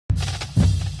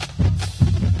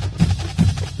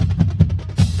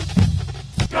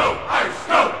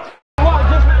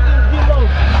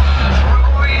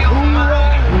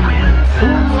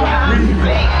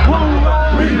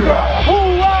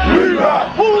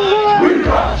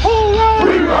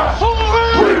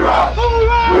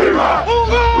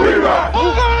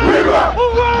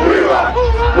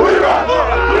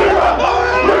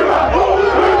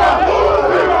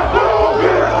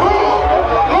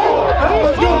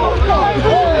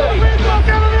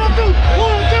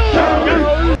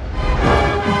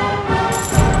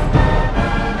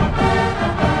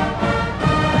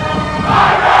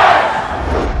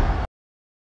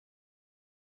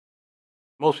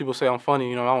most people say I'm funny.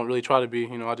 You know, I don't really try to be.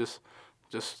 You know, I just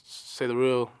say the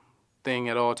real thing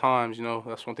at all times. You know,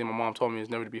 that's one thing my mom told me is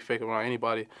never to be fake around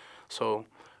anybody. So,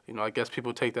 you know, I guess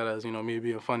people take that as, you know, me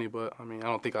being funny, but I mean, I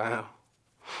don't think I am.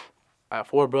 I have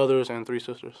 4 brothers and 3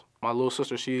 sisters. My little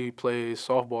sister, she plays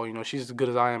softball. You know, she's as good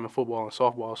as I am in football and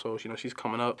softball, so, you know, she's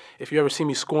coming up. If you ever see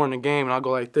me scoring a game and I go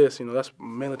like this, you know, that's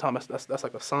mainly the time, that's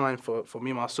like a sign for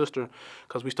me and my sister,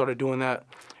 because we started doing that,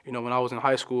 you know, when I was in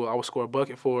high school. I would score a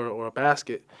bucket for her or a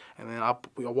basket, and then I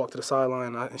walk to the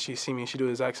sideline, and she see me and she do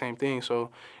the exact same thing. So,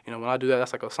 you know, when I do that,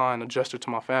 that's like a sign, a gesture to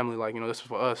my family, like, you know, this is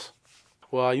for us.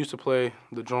 Well, I used to play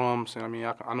the drums, and I mean,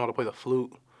 I know how to play the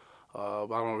flute.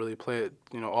 But I don't really play it,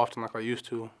 you know, often like I used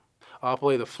to. I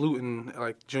played the flute in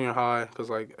like junior high because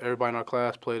like everybody in our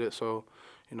class played it. So,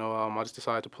 you know, I just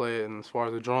decided to play it. And as far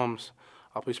as the drums,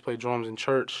 I used to play drums in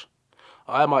church.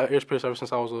 I had my ears pierced ever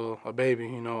since I was a baby.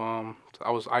 You know, I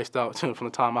was iced out from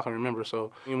the time I can remember.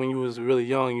 So when you was really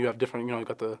young, you have different. You know, you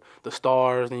got the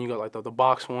stars, then you got like the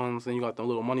box ones, then you got the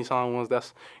little money sign ones.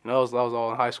 That's, you know, that was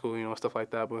all in high school. You know, stuff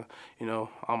like that. But you know,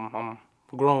 I'm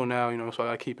grown now, you know, so I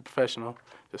gotta keep it professional.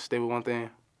 Just stay with one thing.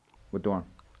 What dorm?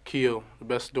 Keo, the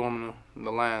best dorm in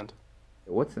the land.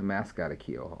 What's the mascot of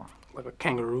Keo? Like a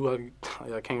kangaroo.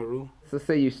 Yeah, a kangaroo. So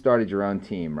say you started your own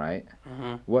team, right?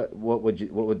 Mm-hmm. What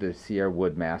would the Cierre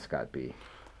Wood mascot be?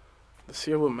 The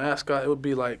Cierre Wood mascot, it would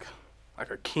be like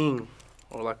a king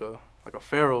or like a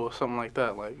pharaoh or something like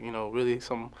that. Like, you know, really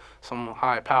some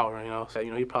high power. You know, so,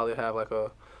 you know, he'd probably have like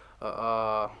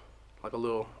a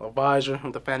little visor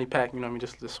with a fanny pack, you know what I mean,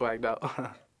 just swagged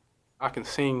out. I can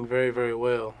sing very, very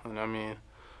well, and I mean,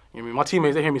 my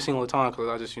teammates, they hear me sing all the time because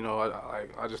I just, you know,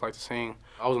 I just like to sing.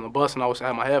 I was on the bus and I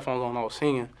had my headphones on and I was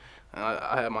singing, and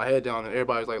I had my head down, and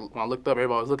everybody was like, when I looked up,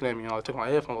 everybody was looking at me, and I took my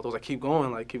headphones off. I was like, keep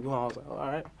going. I was like, all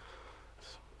right.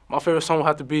 My favorite song would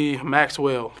have to be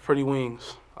Maxwell, Pretty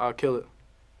Wings. I'll kill it.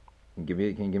 Can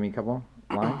you give me a couple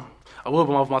lines? I will,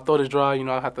 but my throat is dry. You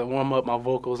know, I have to warm up my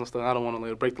vocals and stuff. I don't want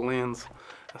to break the lens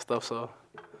and stuff, so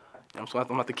I'm going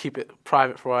to have to keep it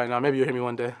private for right now. Maybe you'll hear me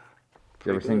one day.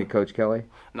 You ever sing to Coach Kelly?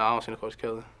 No, I don't sing to Coach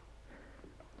Kelly.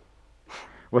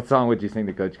 What song would you sing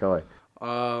to Coach Kelly?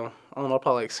 I don't know. I'll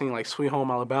probably sing like Sweet Home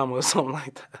Alabama or something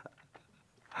like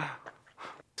that.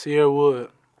 Cierre Wood,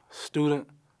 student,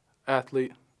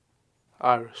 athlete,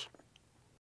 Irish.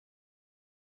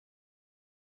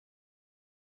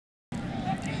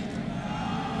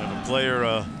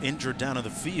 Player injured down in the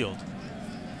field.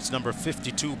 It's number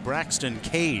 52, Braxton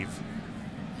Cave.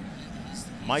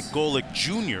 Mike Golic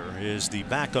Jr. is the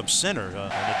backup center. And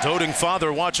a doting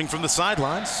father watching from the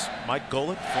sidelines. Mike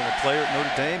Golic, former player at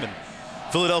Notre Dame and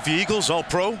Philadelphia Eagles,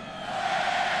 All-Pro.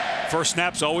 First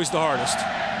snap's always the hardest.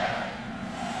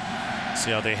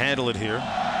 See how they handle it here.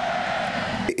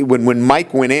 When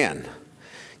Mike went in,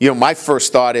 you know, my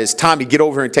first thought is, Tommy, get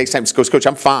over here and take snaps. He goes, Coach,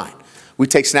 I'm fine. We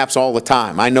take snaps all the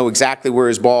time. I know exactly where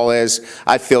his ball is.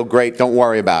 I feel great. Don't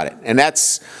worry about it. And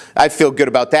I feel good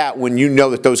about that when you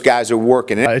know that those guys are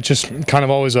working. It's just kind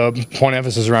of always a point of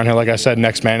emphasis around here, like I said,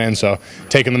 next man in. So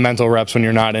taking the mental reps when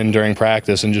you're not in during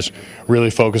practice and just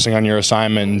really focusing on your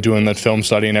assignment and doing that film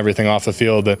study and everything off the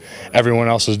field that everyone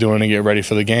else is doing to get ready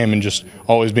for the game, and just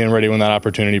always being ready when that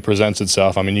opportunity presents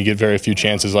itself. I mean, you get very few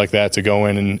chances like that to go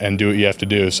in and do what you have to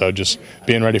do. So just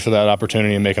being ready for that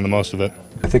opportunity and making the most of it.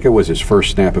 I think it was his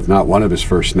first snap, if not one of his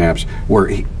first snaps, where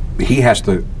he has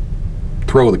to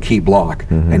throw the key block,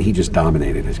 and he just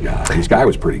dominated his guy. His guy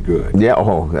was pretty good. Yeah.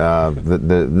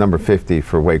 The number 50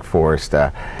 for Wake Forest,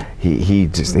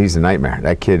 he's a nightmare.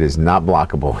 That kid is not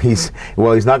blockable. He's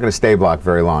not going to stay blocked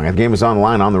very long. The game is on the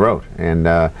line on the road,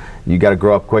 and you got to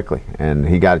grow up quickly. And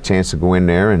he got a chance to go in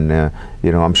there, and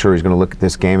you know, I'm sure he's going to look at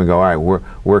this game and go, all right,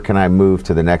 where can I move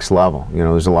to the next level? You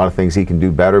know, there's a lot of things he can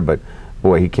do better, but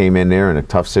boy, he came in there in a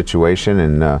tough situation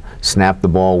and snapped the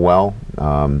ball well.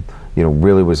 You know,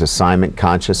 really was assignment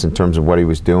conscious in terms of what he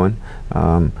was doing.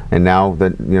 And now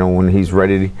that, you know, when he's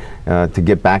ready to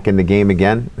get back in the game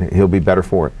again, he'll be better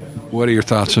for it. What are your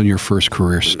thoughts on your first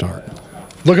career start?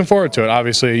 Looking forward to it.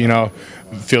 Obviously, you know,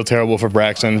 feel terrible for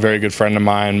Braxton, very good friend of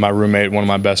mine, my roommate, one of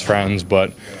my best friends,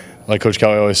 but like Coach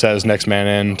Kelly always says, next man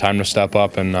in, time to step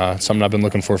up, and something I've been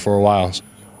looking for a while.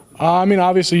 I mean,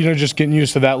 obviously, you know, just getting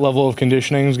used to that level of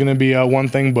conditioning is going to be one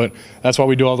thing, but that's why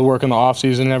we do all the work in the off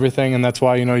season and everything, and that's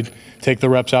why, you know, you take the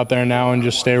reps out there now and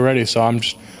just stay ready. So I'm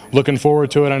just looking forward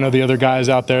to it. I know the other guys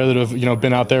out there that have, you know,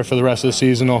 been out there for the rest of the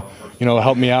season will, you know,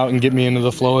 help me out and get me into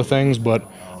the flow of things, but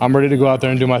I'm ready to go out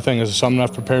there and do my thing. This is something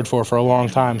I've prepared for a long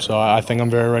time, so I think I'm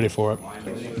very ready for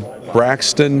it.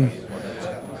 Braxton,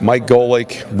 Mike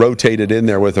Golic rotated in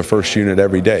there with the first unit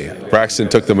every day. Braxton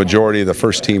took the majority of the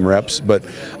first team reps, but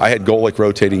I had Golic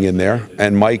rotating in there,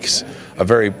 and Mike's a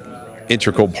very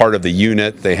integral part of the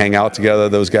unit. They hang out together,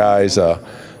 those guys.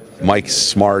 Mike's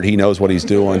smart. He knows what he's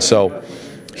doing. So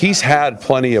he's had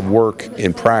plenty of work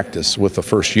in practice with the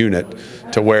first unit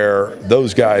to where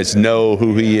those guys know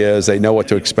who he is. They know what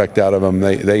to expect out of him.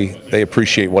 They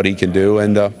appreciate what he can do.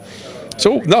 And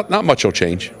so not much will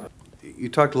change. You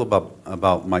talked a little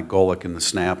about Mike Golic and the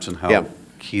snaps and how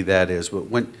key that is.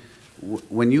 But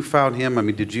when you found him, I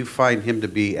mean, did you find him to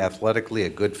be athletically a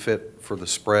good fit for the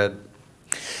spread?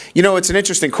 You know, it's an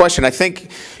interesting question. I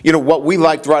think, you know, what we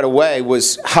liked right away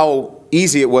was how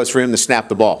easy it was for him to snap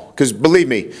the ball. Because believe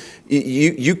me,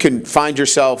 you can find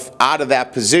yourself out of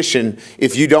that position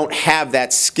if you don't have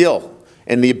that skill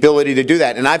and the ability to do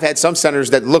that. And I've had some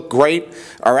centers that look great,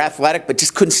 are athletic, but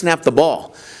just couldn't snap the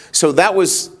ball. So that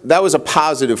was a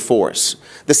positive for us.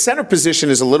 The center position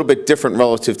is a little bit different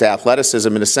relative to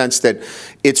athleticism in the sense that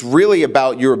it's really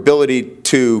about your ability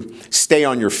to stay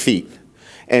on your feet.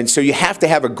 And so you have to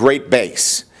have a great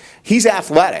base. He's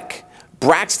athletic.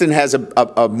 Braxton has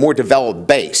a more developed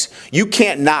base. You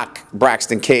can't knock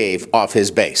Braxton Cave off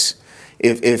his base.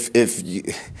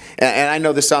 And I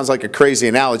know this sounds like a crazy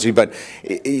analogy, but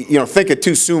you know, think of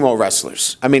two sumo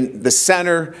wrestlers. I mean, the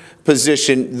center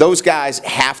position, those guys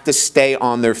have to stay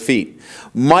on their feet.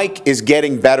 Mike is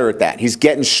getting better at that. He's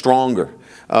getting stronger.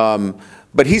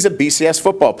 But he's a BCS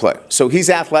football player, so he's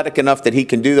athletic enough that he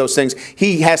can do those things.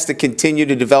 He has to continue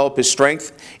to develop his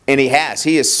strength, and he has.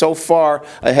 He is so far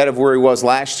ahead of where he was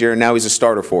last year, and now he's a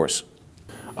starter for us.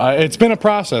 It's been a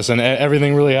process, and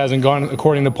everything really hasn't gone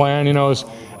according to plan, you know,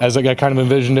 as I kind of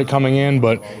envisioned it coming in,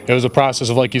 but it was a process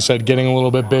of, like you said, getting a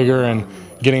little bit bigger and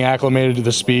getting acclimated to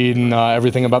the speed and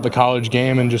everything about the college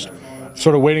game and just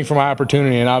sort of waiting for my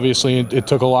opportunity. And obviously it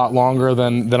took a lot longer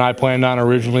than I planned on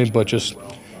originally, but just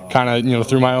kind of, you know,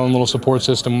 through my own little support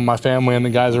system, my family and the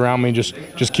guys around me,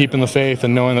 just keeping the faith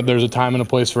and knowing that there's a time and a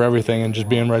place for everything and just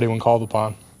being ready when called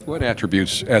upon. What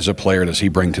attributes as a player does he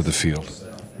bring to the field?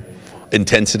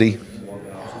 Intensity,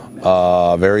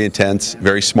 very intense,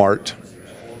 very smart,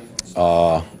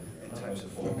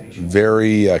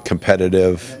 very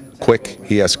competitive, quick.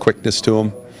 He has quickness to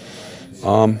him,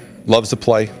 loves to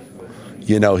play.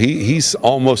 You know, he's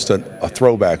almost a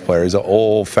throwback player. He's an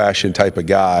old-fashioned type of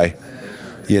guy,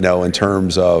 you know, in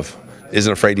terms of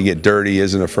isn't afraid to get dirty,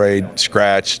 isn't afraid,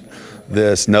 scratch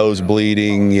this, nose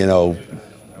bleeding, you know,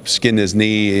 skinned his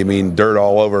knee, I mean, dirt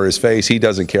all over his face. He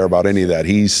doesn't care about any of that.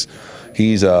 He's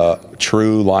a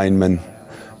true lineman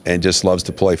and just loves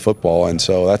to play football, and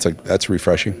so that's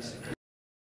refreshing.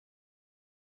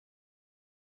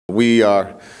 We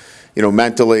are, you know,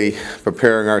 mentally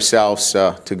preparing ourselves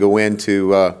to go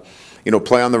into, you know,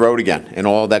 play on the road again, and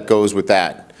all that goes with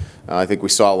that. I think we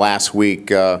saw last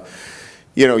week,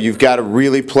 you know, you've got to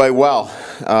really play well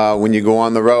when you go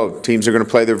on the road. Teams are going to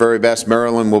play their very best.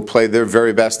 Maryland will play their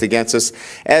very best against us,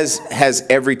 as has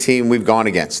every team we've gone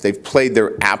against. They've played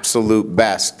their absolute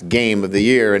best game of the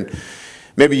year, and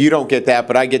maybe you don't get that,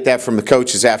 but I get that from the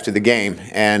coaches after the game.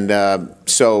 And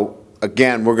so,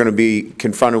 again, we're going to be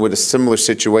confronted with a similar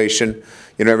situation.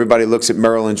 You know, everybody looks at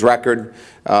Maryland's record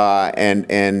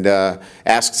and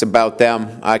asks about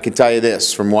them. I can tell you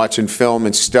this, from watching film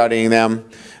and studying them,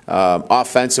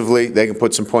 offensively, they can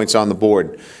put some points on the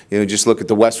board. You know, just look at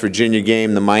the West Virginia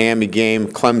game, the Miami game,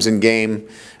 Clemson game.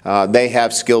 They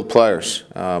have skilled players.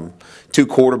 Two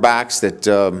quarterbacks that,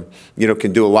 you know,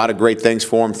 can do a lot of great things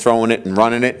for them, throwing it and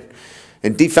running it.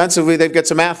 And defensively, they've got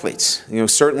some athletes. You know,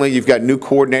 certainly you've got new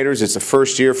coordinators. It's the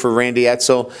first year for Randy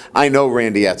Edsall. I know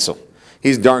Randy Edsall.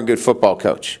 He's a darn good football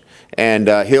coach. And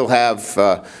he'll have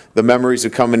the memories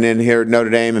of coming in here at Notre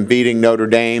Dame and beating Notre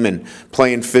Dame and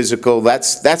playing physical.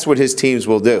 That's what his teams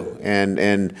will do.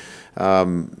 And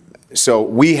so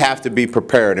we have to be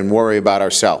prepared and worry about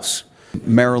ourselves.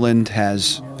 Maryland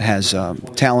has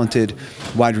talented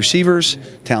wide receivers,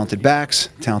 talented backs,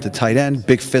 talented tight end,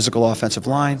 big physical offensive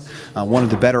line, one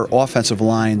of the better offensive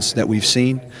lines that we've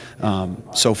seen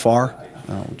so far.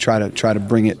 Try to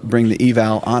bring the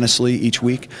eval honestly each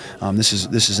week. This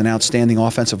is an outstanding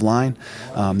offensive line.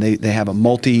 They have a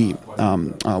multi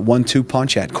 1-2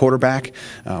 punch at quarterback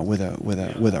with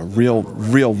a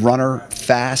real runner,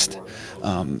 fast.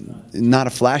 Not a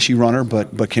flashy runner,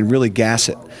 but can really gas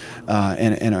it,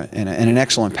 and an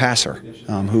excellent passer.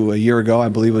 Who a year ago I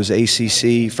believe was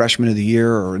ACC Freshman of the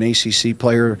Year or an ACC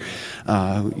player.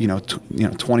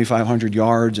 2,500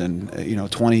 yards and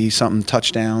 20-something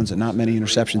touchdowns and not many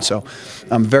interceptions. So,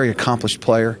 a very accomplished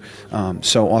player.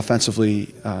 So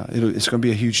offensively, it's going to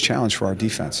be a huge challenge for our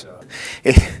defense.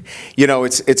 You know,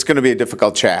 it's going to be a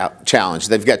difficult challenge.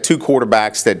 They've got two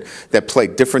quarterbacks that play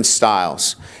different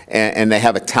styles, and they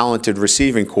have a talented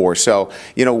receiving core. So,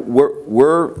 you know,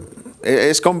 we're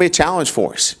it's going to be a challenge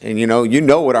for us. And you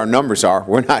know what our numbers are.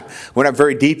 We're not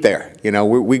very deep there.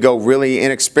 We go really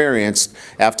inexperienced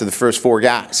after the first 4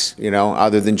 guys.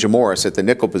 Other than Jamoris at the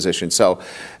nickel position. So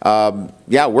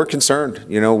yeah, we're concerned.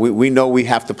 We know we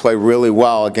have to play really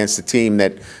well against a team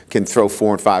that can throw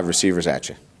 4 and 5 receivers at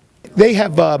you. They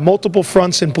have multiple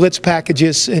fronts and blitz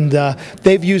packages, and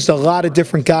they've used a lot of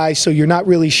different guys, so you're not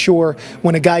really sure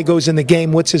when a guy goes in the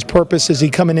game, what's his purpose? Is he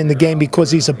coming in the game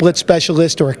because he's a blitz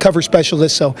specialist or a cover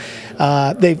specialist? So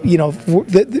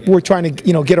we're trying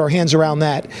to get our hands around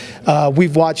that.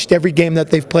 We've watched every game that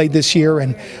they've played this year,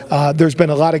 and there's been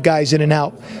a lot of guys in and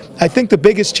out. I think the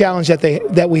biggest challenge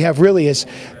that we have really is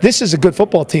this is a good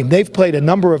football team. They've played a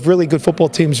number of really good football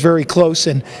teams very close,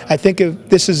 and I think if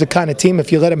this is the kind of team,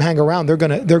 if you let them hang around, they're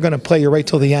gonna play you right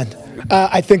till the end.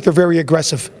 I think they're very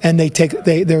aggressive, and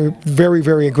they're very,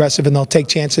 very aggressive, and they'll take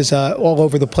chances all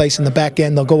over the place in the back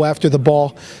end. They'll go after the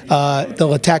ball,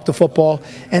 they'll attack the football,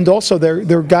 and also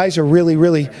their guys are really,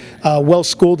 really well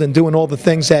schooled in doing all the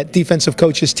things that defensive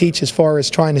coaches teach as far as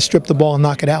trying to strip the ball and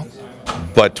knock it out.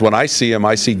 But when I see them,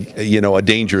 I see a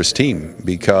dangerous team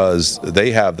because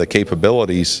they have the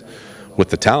capabilities with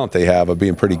the talent they have of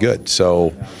being pretty good.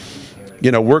 So,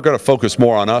 we're going to focus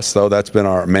more on us, though. That's been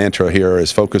our mantra here,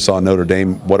 is focus on Notre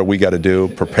Dame. What do we got to do?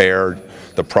 Prepare,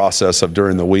 the process of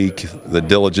during the week, the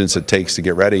diligence it takes to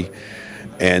get ready,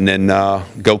 and then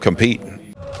go compete.